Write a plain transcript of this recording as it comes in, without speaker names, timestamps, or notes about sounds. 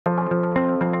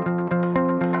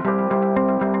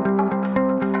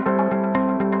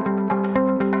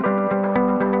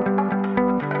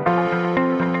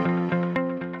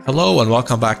Hello and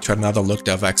welcome back to another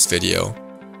LookdevX video.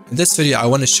 In this video I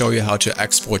want to show you how to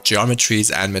export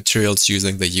geometries and materials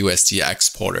using the USD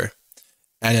exporter.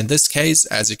 And in this case,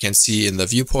 as you can see in the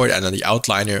viewport and in the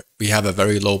outliner, we have a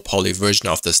very low poly version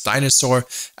of this dinosaur.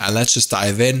 And let's just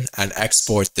dive in and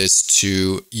export this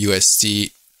to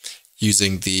USD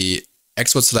using the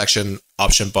export selection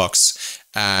option box.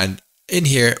 And in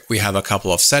here, we have a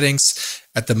couple of settings.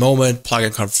 At the moment,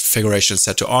 plugin configuration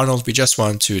set to Arnold. We just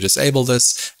want to disable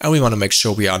this, and we want to make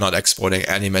sure we are not exporting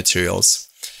any materials.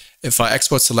 If I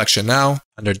export selection now,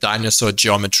 under dinosaur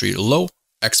geometry low,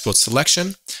 export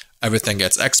selection, everything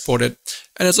gets exported.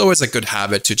 And it's always a good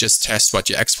habit to just test what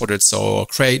you exported. So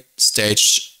create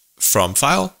stage from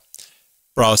file,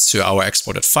 browse to our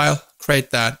exported file,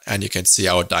 create that, and you can see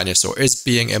our dinosaur is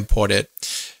being imported.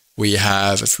 We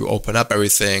have, if we open up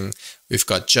everything, we've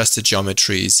got just the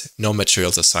geometries, no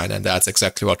materials assigned, and that's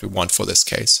exactly what we want for this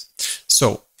case.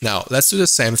 So now let's do the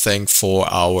same thing for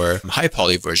our high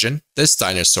poly version. This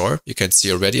dinosaur, you can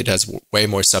see already it has way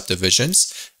more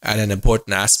subdivisions, and an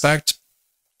important aspect,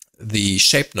 the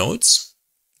shape nodes,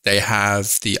 they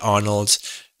have the Arnold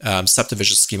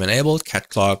subdivision scheme enabled, cat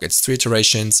clock, it's 3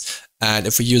 iterations, and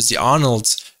if we use the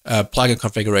Arnold plugin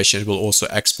configuration, it will also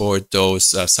export those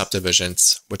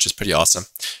subdivisions, which is pretty awesome.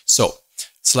 So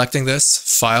selecting this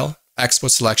file,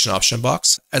 export selection option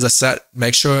box. As I said,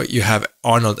 make sure you have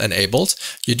Arnold enabled.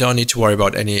 You don't need to worry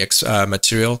about any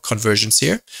material conversions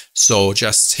here. So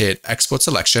just hit export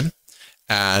selection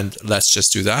and let's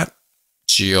just do that.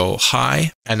 Geo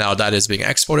high, and now that is being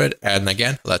exported. And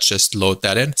again, let's just load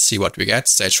that in, see what we get.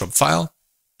 Stage from file,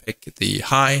 pick the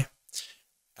high,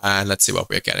 and let's see what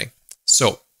we're getting.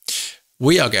 So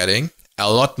we are getting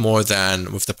a lot more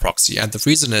than with the proxy. And the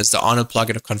reason is the Arnold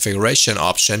plugin configuration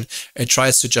option, it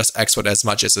tries to just export as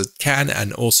much as it can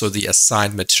and also the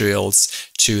assigned materials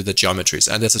to the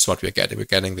geometries. And this is what we're getting. We're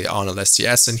getting the Arnold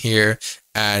SDS in here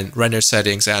and render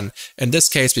settings. And in this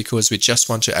case, because we just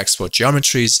want to export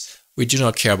geometries, we do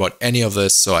not care about any of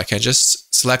this. So I can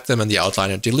just select them in the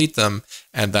outliner, delete them,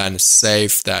 and then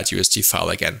save that USD file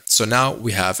again. So now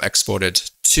we have exported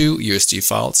 2 USD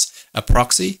files, a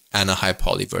proxy and a high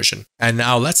poly version. And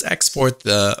now let's export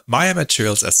the Maya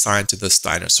materials assigned to this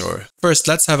dinosaur. First,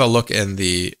 let's have a look in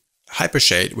the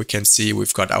hypershade. We can see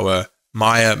we've got our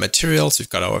Maya materials, we've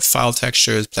got our file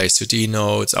textures, place 2D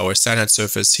nodes, our standard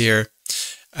surface here,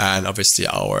 and obviously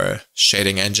our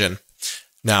shading engine.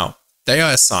 Now, they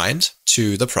are assigned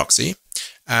to the proxy,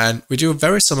 and we do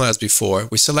very similar as before.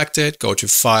 We select it, go to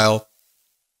File,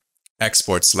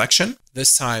 Export Selection.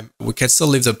 This time, we can still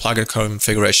leave the plugin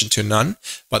configuration to none,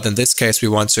 but in this case, we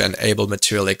want to enable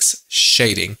Material X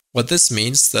shading. What this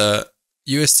means, the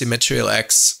USD Material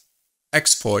X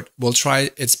export will try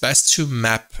its best to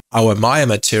map our Maya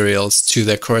materials to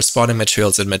their corresponding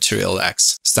materials in Material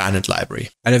X standard library.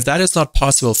 And if that is not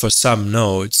possible for some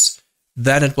nodes,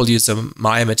 then it will use the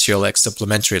Maya Material X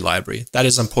supplementary library. That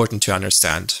is important to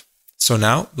understand. So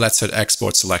now let's hit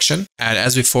export selection. And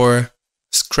as before,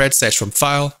 create stage from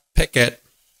file, pick it,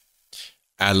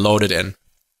 and load it in.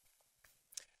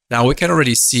 Now we can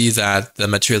already see that the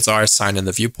materials are assigned in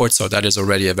the viewport, so that is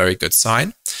already a very good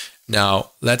sign.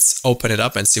 Now let's open it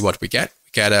up and see what we get.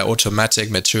 We get an automatic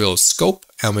material scope,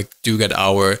 and we do get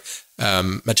our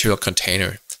material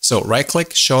container. So right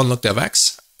click, show on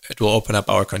LookdevX. It will open up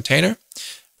our container.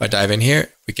 If I dive in here,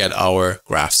 we get our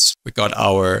graphs. We got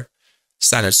our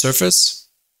standard surface,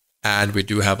 and we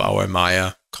do have our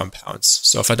Maya compounds.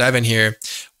 So if I dive in here,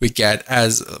 we get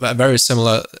as a very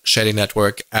similar shading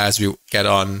network as we get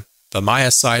on the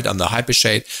Maya side, on the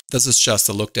hypershade. This is just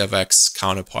the LookdevX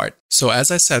counterpart. So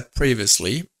as I said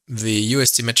previously, the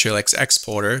USD Material X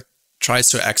exporter tries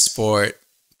to export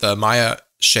the Maya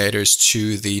shaders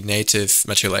to the native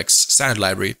Material X standard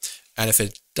library. And if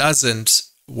it doesn't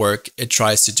work, it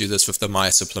tries to do this with the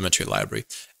Maya supplementary library.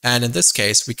 And in this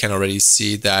case, we can already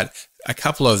see that a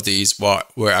couple of these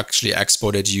were actually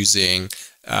exported using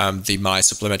the Maya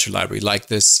supplementary library, like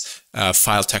this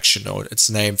file texture node. It's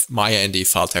named Maya ND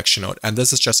file texture node. And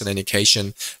this is just an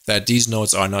indication that these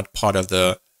nodes are not part of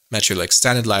the Material X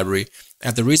standard library.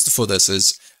 And the reason for this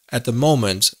is, at the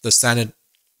moment, the standard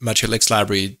Material X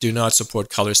library do not support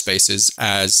color spaces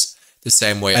as the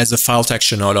same way as the file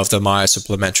texture node of the Maya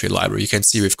supplementary library. You can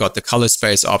see we've got the color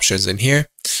space options in here,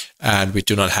 and we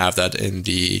do not have that in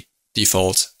the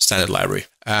default standard library.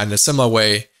 And a similar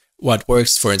way, what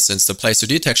works, for instance, the place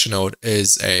 2D texture node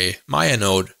is a Maya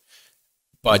node,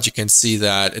 but you can see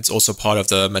that it's also part of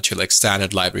the Material X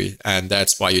standard library, and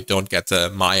that's why you don't get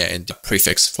the Maya in the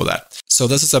prefix for that. So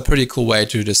this is a pretty cool way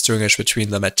to distinguish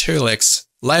between the Material X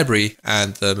library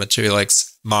and the Material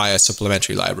X Maya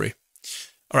supplementary library.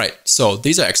 All right, so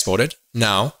these are exported.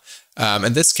 Now,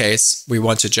 in this case, we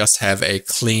want to just have a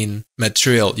clean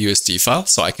material USD file.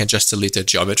 So I can just delete the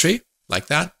geometry like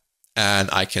that, and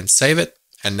I can save it.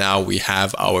 And now we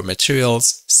have our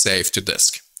materials saved to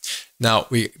disk. Now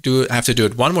we do have to do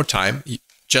it one more time,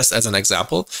 just as an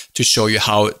example, to show you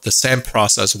how the same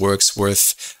process works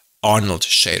with Arnold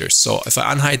shaders. So if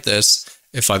I unhide this,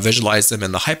 if I visualize them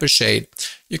in the hypershade,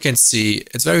 you can see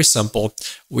it's very simple.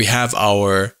 We have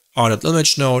our Arnold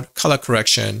image node, color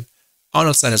correction,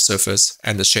 Arnold standard surface,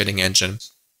 and the shading engine.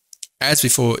 As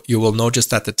before, you will notice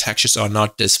that the textures are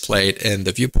not displayed in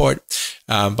the viewport,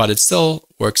 but it still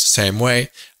works the same way.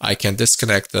 I can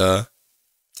disconnect the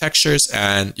textures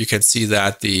and you can see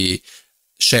that the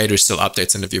shader still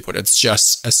updates in the viewport. It's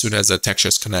just as soon as the texture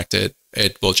is connected,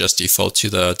 it will just default to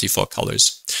the default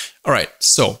colors. All right,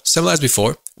 so similar as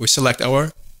before, we select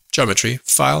our geometry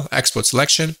file, export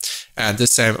selection, and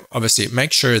this time obviously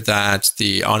make sure that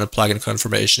the Arnold plugin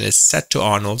confirmation is set to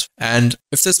Arnold. And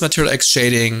if this Material X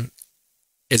shading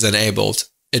is enabled,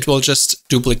 it will just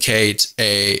duplicate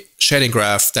a shading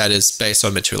graph that is based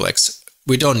on Material X.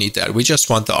 We don't need that. We just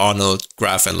want the Arnold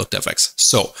graph and LookdevX.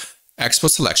 So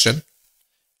export selection,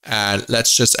 and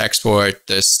let's just export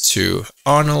this to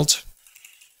Arnold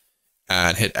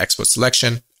and hit export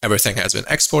selection. Everything has been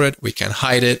exported. We can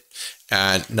hide it.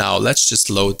 And now let's just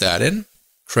load that in,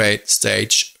 create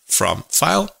stage from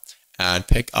file, and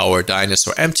pick our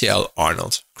dinosaur MTL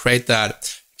Arnold. Create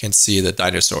that. You can see the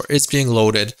dinosaur is being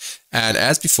loaded. And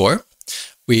as before,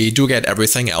 we do get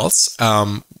everything else.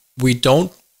 We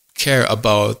don't care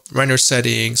about render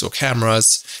settings or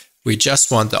cameras. We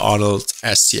just want the Arnold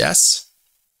STS.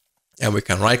 And we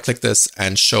can right click this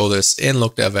and show this in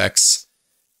LookdevX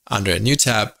under a new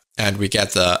tab. And we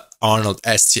get the Arnold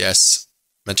STS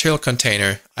material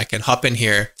container. I can hop in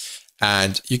here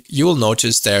and you will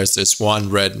notice there's this one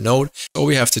red node. All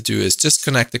we have to do is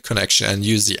disconnect the connection and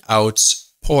use the out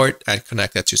port and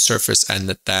connect that to surface,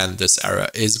 and then this error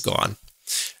is gone.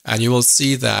 And you will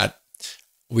see that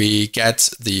we get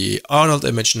the Arnold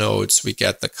image nodes, we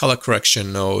get the color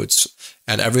correction nodes,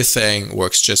 and everything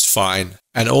works just fine.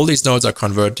 And all these nodes are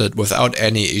converted without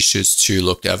any issues to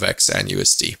LookdevX and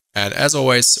USD. And as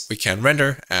always, we can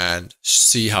render and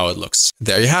see how it looks.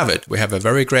 There you have it. We have a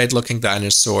very great looking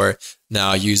dinosaur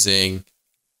now using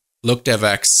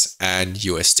LookdevX and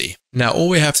USD. Now all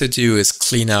we have to do is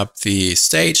clean up the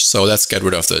stage. So let's get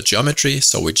rid of the geometry.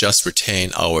 So we just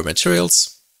retain our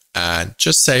materials and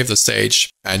just save the stage.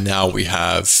 And now we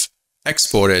have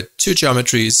exported 2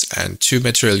 geometries and 2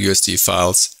 material USD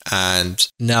files. And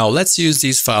now let's use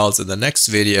these files in the next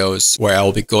videos where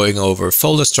I'll be going over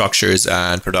folder structures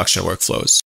and production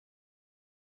workflows.